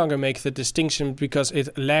should no longer make the distinction because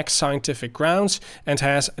it lacks scientific grounds and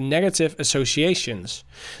has negative associations.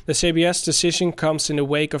 The CBS decision comes in the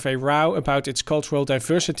wake of a row about its cultural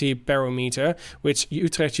diversity barometer, which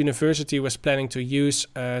Utrecht University was planning to use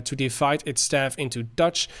to divide its staff into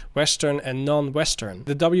Dutch, Western and non-Western.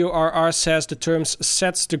 The WRR says the terms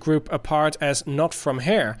sets the group apart as not from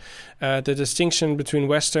here. The distinction between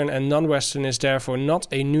Western and non-Western is therefore not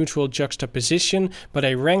a neutral juxtaposition, but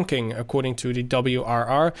a ranking, according to the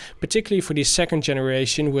WRR, particularly for the second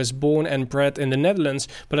generation who was born and bred in the Netherlands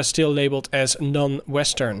but are still labeled as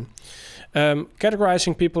non-Western.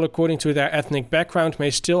 Categorizing people according to their ethnic background may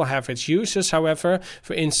still have its uses, however.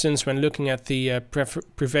 For instance, when looking at the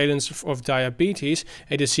prevalence of diabetes,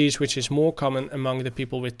 a disease which is more common among the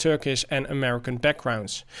people with Turkish and American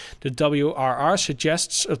backgrounds. The WRR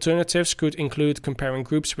suggests alternatives could include comparing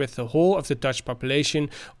groups with the whole of the Dutch population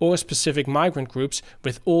or specific migrant groups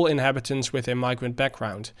with all inhabitants with a migrant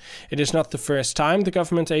background. It is not the first time the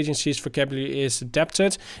government agency's vocabulary is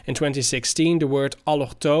adapted. In 2016, the word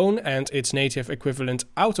allochtoon and its native equivalent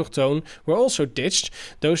autochtoon were also ditched.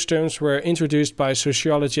 Those terms were introduced by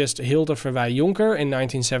sociologist Hilde Verwij-Jonker in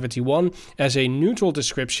 1971 as a neutral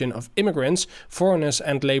description of immigrants, foreigners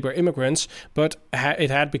and labor immigrants, but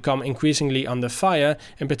it had become increasingly under fire,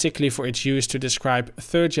 and particularly for its use to describe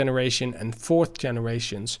third generation and fourth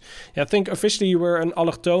generations. I think officially you were an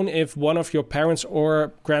allochtoon if one of your parents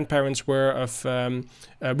or grandparents were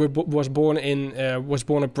was born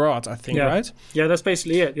abroad, I think, right? Yeah, that's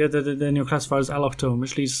basically it. Yeah, then you're classified as allochtoon,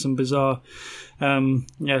 which leads to some bizarre,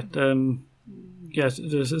 there's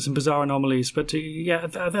some bizarre anomalies. But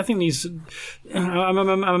I think these, I'm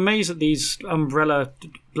amazed that these umbrella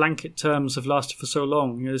blanket terms have lasted for so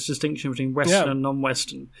long. This distinction between Western and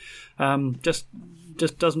non-Western, just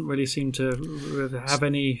doesn't really seem to have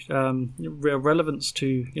any real relevance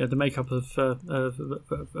to the makeup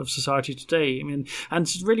of society today. I mean, and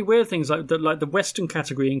it's really weird things like the Western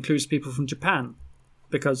category includes people from Japan.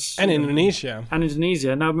 Indonesia.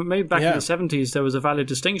 Now, maybe back in the 70s, there was a valid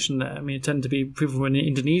distinction there. I mean, it tended to be people from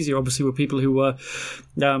Indonesia, obviously, were people who were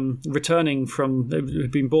returning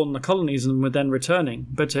who'd been born in the colonies and were then returning.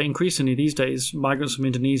 But increasingly these days, migrants from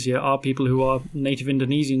Indonesia are people who are native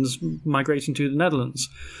Indonesians migrating to the Netherlands.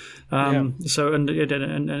 So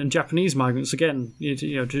and Japanese migrants again.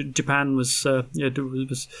 Japan was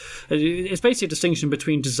it's basically a distinction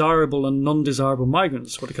between desirable and non-desirable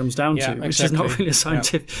migrants. What it comes down to, which is not really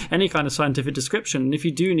any kind of scientific description. And if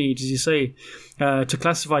you do need, as you say, to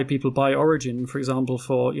classify people by origin, for example,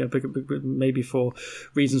 for maybe for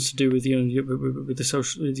reasons to do with with the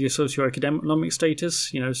socioeconomic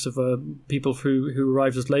status, people who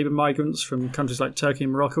arrived as labour migrants from countries like Turkey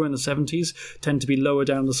and Morocco in the 70s tend to be lower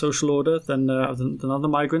down the social order than other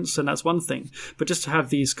migrants, and that's one thing. But just to have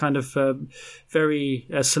these kind of very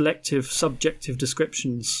selective, subjective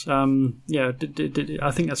descriptions, I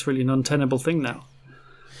think that's really an untenable thing now.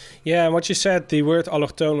 Yeah, and what you said, the word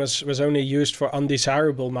allochtone was only used for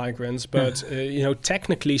undesirable migrants, but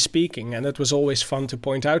technically speaking, and it was always fun to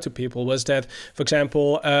point out to people, was that, for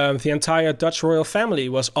example, the entire Dutch royal family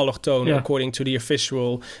was allochtone according to the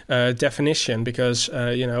official definition, because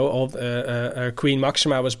Queen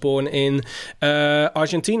Maxima was born in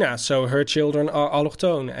Argentina, so her children are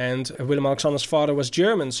allochtone, and Willem-Alexander's father was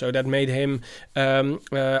German, so that made him an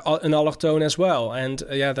allochtone as well, and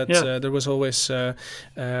there was always.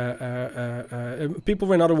 People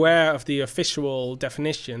were not aware of the official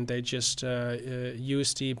definition. They just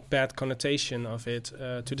used the bad connotation of it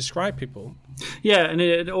to describe people. Yeah, and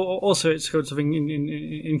it sort of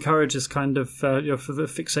encourages kind of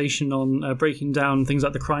fixation on breaking down things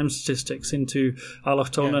like the crime statistics into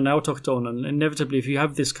allochtone and autochtone. And inevitably, if you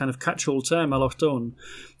have this kind of catch-all term, allochtone,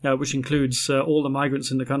 which includes all the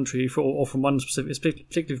migrants in the country, or from one specific,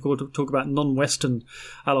 particularly if you talk about non-Western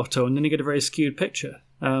allochtone, then you get a very skewed picture.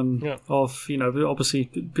 Of obviously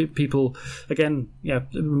people again,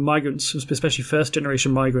 migrants, especially first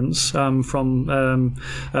generation migrants from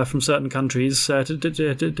certain countries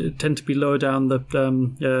tend to be lower down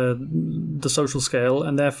the social scale,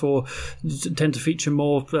 and therefore tend to feature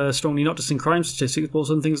more strongly not just in crime statistics but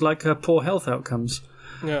also in things like poor health outcomes.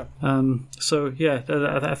 I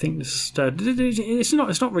think this it's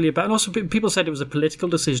not really about. And also, people said it was a political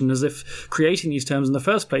decision, as if creating these terms in the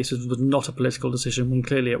first place was not a political decision, when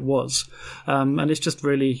clearly it was. And it's just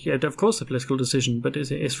really, of course, a political decision, but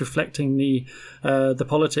it's reflecting the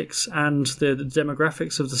politics and the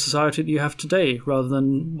demographics of the society that you have today, rather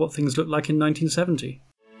than what things looked like in 1970.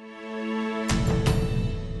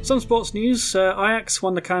 Some sports news. Ajax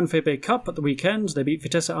won the KNVB Cup at the weekend. They beat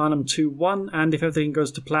Vitesse Arnhem 2-1, and if everything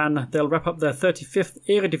goes to plan, they'll wrap up their 35th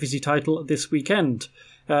Eredivisie title this weekend.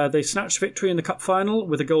 They snatched victory in the cup final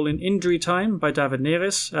with a goal in injury time by David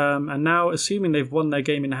Neres, and now, assuming they've won their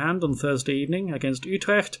game in hand on Thursday evening against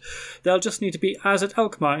Utrecht, they'll just need to beat AZ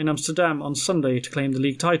Alkmaar in Amsterdam on Sunday to claim the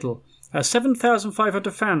league title.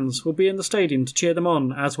 7,500 fans will be in the stadium to cheer them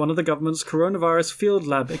on as one of the government's coronavirus field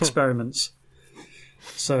lab experiments.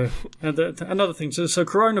 So, another thing, so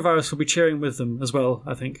coronavirus will be cheering with them as well,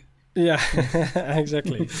 I think. Yeah,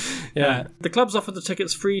 exactly. Yeah. The clubs offered the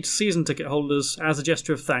tickets free to season ticket holders as a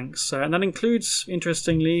gesture of thanks, and that includes,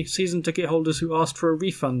 interestingly, season ticket holders who asked for a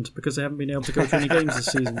refund because they haven't been able to go to any games this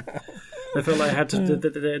season. They felt like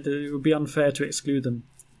it would be unfair to exclude them.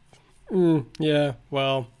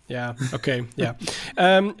 Okay, yeah.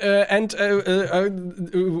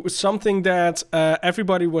 Something that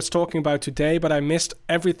everybody was talking about today, but I missed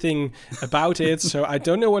everything about it, so I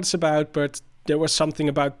don't know what it's about, but there was something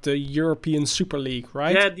about the European Super League,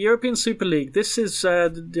 right? Yeah, the European Super League. This is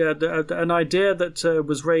an idea that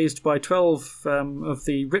was raised by 12 of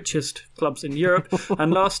the richest clubs in Europe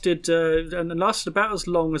and lasted about as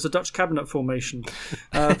long as the Dutch cabinet formation.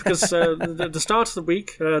 Because at the start of the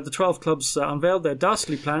week, the 12 clubs unveiled their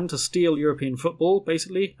dastardly plan to steal European football,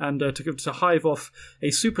 basically, and to hive off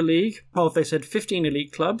a Super League of, they said, 15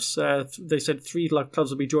 elite clubs. They said 3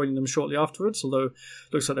 clubs will be joining them shortly afterwards, although it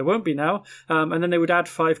looks like there won't be now. And then they would add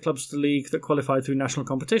 5 clubs to the league that qualified through national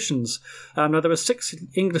competitions. Now, there were 6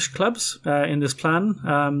 English clubs in this plan.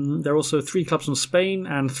 There are also 3 clubs from Spain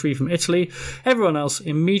and 3 from Italy. Everyone else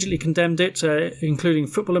immediately condemned it, including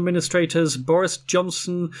football administrators, Boris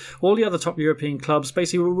Johnson, all the other top European clubs.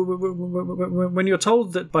 Basically, when you're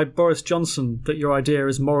told that by Boris Johnson that your idea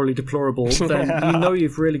is morally deplorable, then you know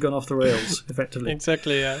you've really gone off the rails, effectively.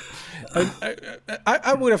 Exactly, yeah.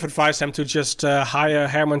 I would have advised them to just hire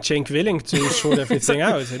Herman Cenk Willing to sort everything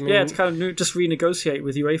out. I mean, to kind of just renegotiate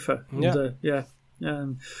with UEFA.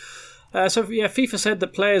 FIFA said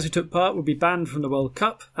that players who took part would be banned from the World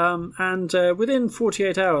Cup, and within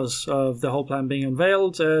 48 hours of the whole plan being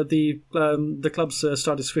unveiled, the clubs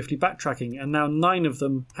started swiftly backtracking, and now 9 of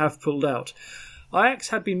them have pulled out. Ajax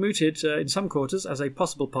had been mooted in some quarters as a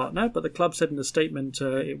possible partner, but the club said in a statement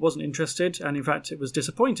it wasn't interested, and in fact it was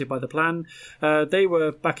disappointed by the plan. They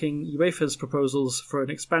were backing UEFA's proposals for an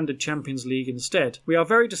expanded Champions League instead. We are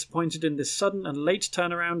very disappointed in this sudden and late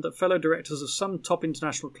turnaround that fellow directors of some top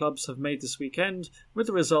international clubs have made this weekend, with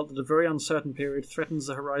the result that a very uncertain period threatens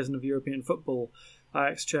the horizon of European football,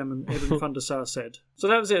 Ajax chairman Eben van der Sar said. So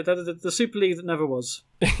that was it. The Super League that never was.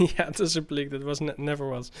 Yeah, the Super League that never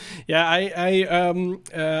was. Yeah,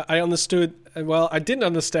 I understood. Well, I didn't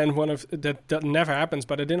understand one of that never happens,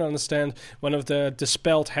 but I didn't understand one of the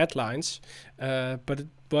dispelled headlines. But it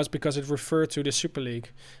was because it referred to the Super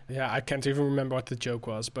League. Yeah, I can't even remember what the joke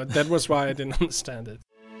was, but that was why I didn't understand it.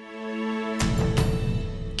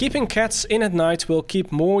 Keeping cats in at night will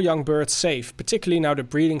keep more young birds safe, particularly now the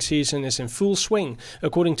breeding season is in full swing,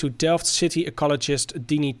 according to Delft city ecologist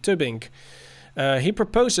Dini Tubbing. He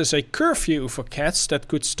proposes a curfew for cats that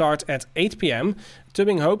could start at 8 p.m.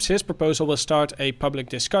 Tubbing hopes his proposal will start a public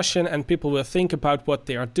discussion and people will think about what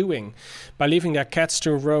they are doing. By leaving their cats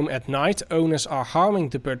to roam at night, owners are harming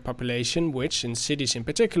the bird population, which, in cities in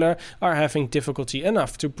particular, are having difficulty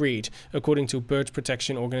enough to breed, according to bird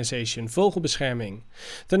protection organization Vogelbescherming.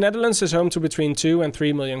 The Netherlands is home to between 2 and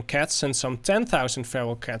 3 million cats and some 10,000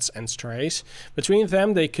 feral cats and strays. Between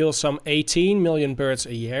them, they kill some 18 million birds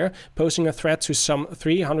a year, posing a threat to some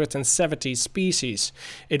 370 species.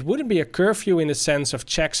 It wouldn't be a curfew in the sense of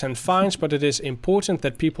checks and fines, but it is important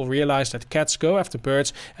that people realize that cats go after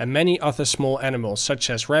birds and many other small animals, such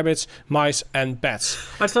as rabbits, mice, and bats.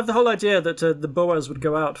 I just love the whole idea that the boas would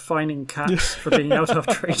go out fining cats for being out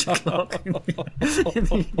after 8 o'clock.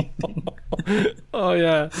 Oh,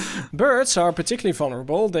 yeah. Birds are particularly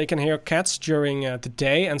vulnerable. They can hear cats during the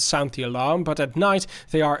day and sound the alarm, but at night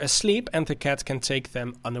they are asleep and the cat can take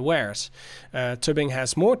them unawares. Tubbing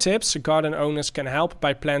has more tips. Garden owners can help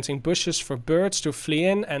by planting bushes for birds to flee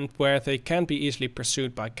in and where they can't be easily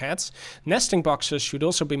pursued by cats. Nesting boxes should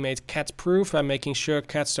also be made cat-proof by making sure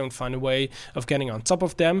cats don't find a way of getting on top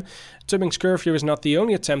of them. Tubbing's curfew is not the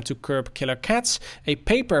only attempt to curb killer cats. A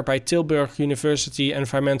paper by Tilburg University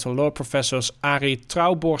environmental law professors Arie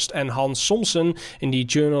Trouwborst and Hans Somsen in the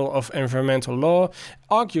Journal of Environmental Law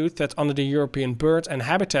argued that under the European Bird and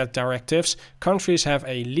Habitat Directives, countries have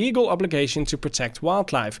a legal obligation to protect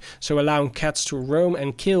wildlife, so allowing cats to roam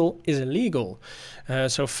and kill is illegal.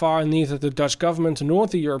 So far, neither the Dutch government nor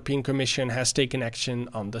the European Commission has taken action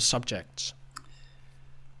on the subject.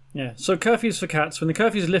 Yeah, so curfews for cats. When the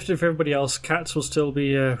curfew is lifted for everybody else, cats will still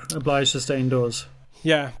be obliged to stay indoors.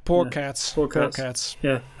 Yeah, poor cats. Poor cats.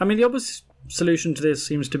 Yeah, I mean, the obvious solution to this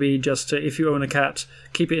seems to be just if you own a cat,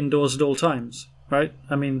 keep it indoors at all times, right?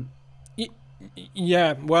 I mean...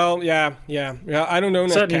 Yeah, well, yeah. I don't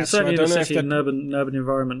own a cat, so I don't know if that... in an urban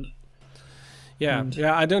environment. Yeah,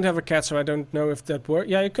 I don't have a cat, so I don't know if that works.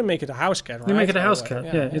 Yeah, you can make it a house cat, right? You make it a house cat,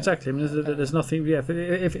 yeah, exactly. I mean, there's nothing... Yeah,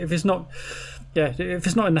 if it's not... Yeah, if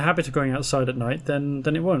it's not in the habit of going outside at night, then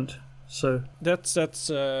it won't. So that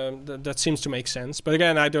seems to make sense. But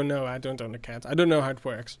again, I don't know. I don't own a cat. I don't know how it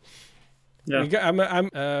works. Yeah, I'm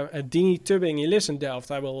Dini Tubbing. He lives in Delft.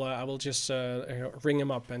 I will just ring him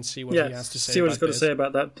up and see what he has to say. See what he's got to say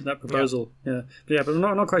about that proposal. Yeah, but I'm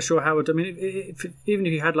not quite sure how it. I mean, even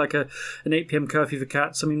if you had like an 8 p.m. curfew for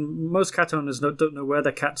cats, I mean, most cat owners don't know where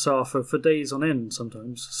their cats are for days on end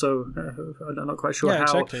sometimes. So I'm not quite sure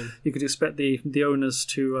how you could expect the owners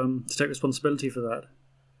to take responsibility for that.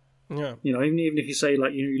 Yeah, you know, even if you say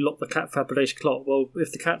like you lock the cat for 8 o'clock, well,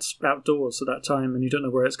 if the cat's outdoors at that time and you don't know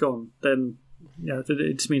where it's gone, then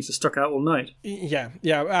it just means it's stuck out all night. Yeah.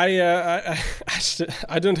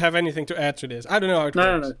 I don't have anything to add to this. I don't know how it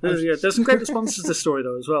works. No. There's some great responses to this story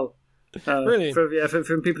though as well. Really?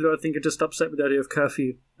 From people who I think are just upset with the idea of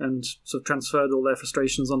curfew and sort of transferred all their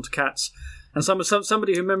frustrations onto cats. And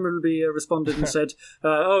somebody who memorably responded and said,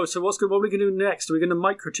 "Oh, so what are we going to do next? Are we going to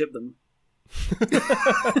microchip them?"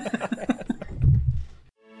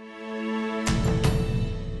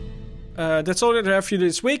 That's all that I have for you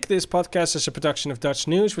this week. This podcast is a production of Dutch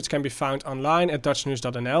News, which can be found online at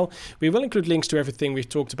dutchnews.nl. We will include links to everything we've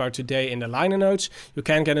talked about today in the liner notes. You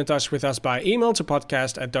can get in touch with us by email to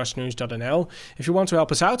podcast@dutchnews.nl. If you want to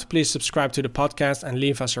help us out, please subscribe to the podcast and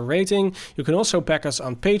leave us a rating. You can also back us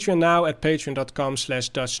on Patreon now at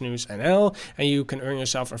patreon.com/dutchnewsnl, and you can earn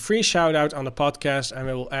yourself a free shout out on the podcast, and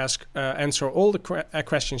we will answer all the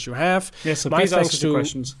questions you have. Yes, so please ask us the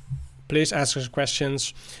questions. Please ask us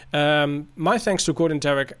questions. My thanks to Gordon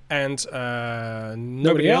Derrick and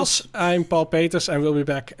nobody else. I'm Paul Peters and we'll be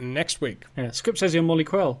back next week. Yeah, Script says you're Molly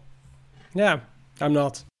Quell. Yeah, I'm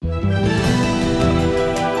not.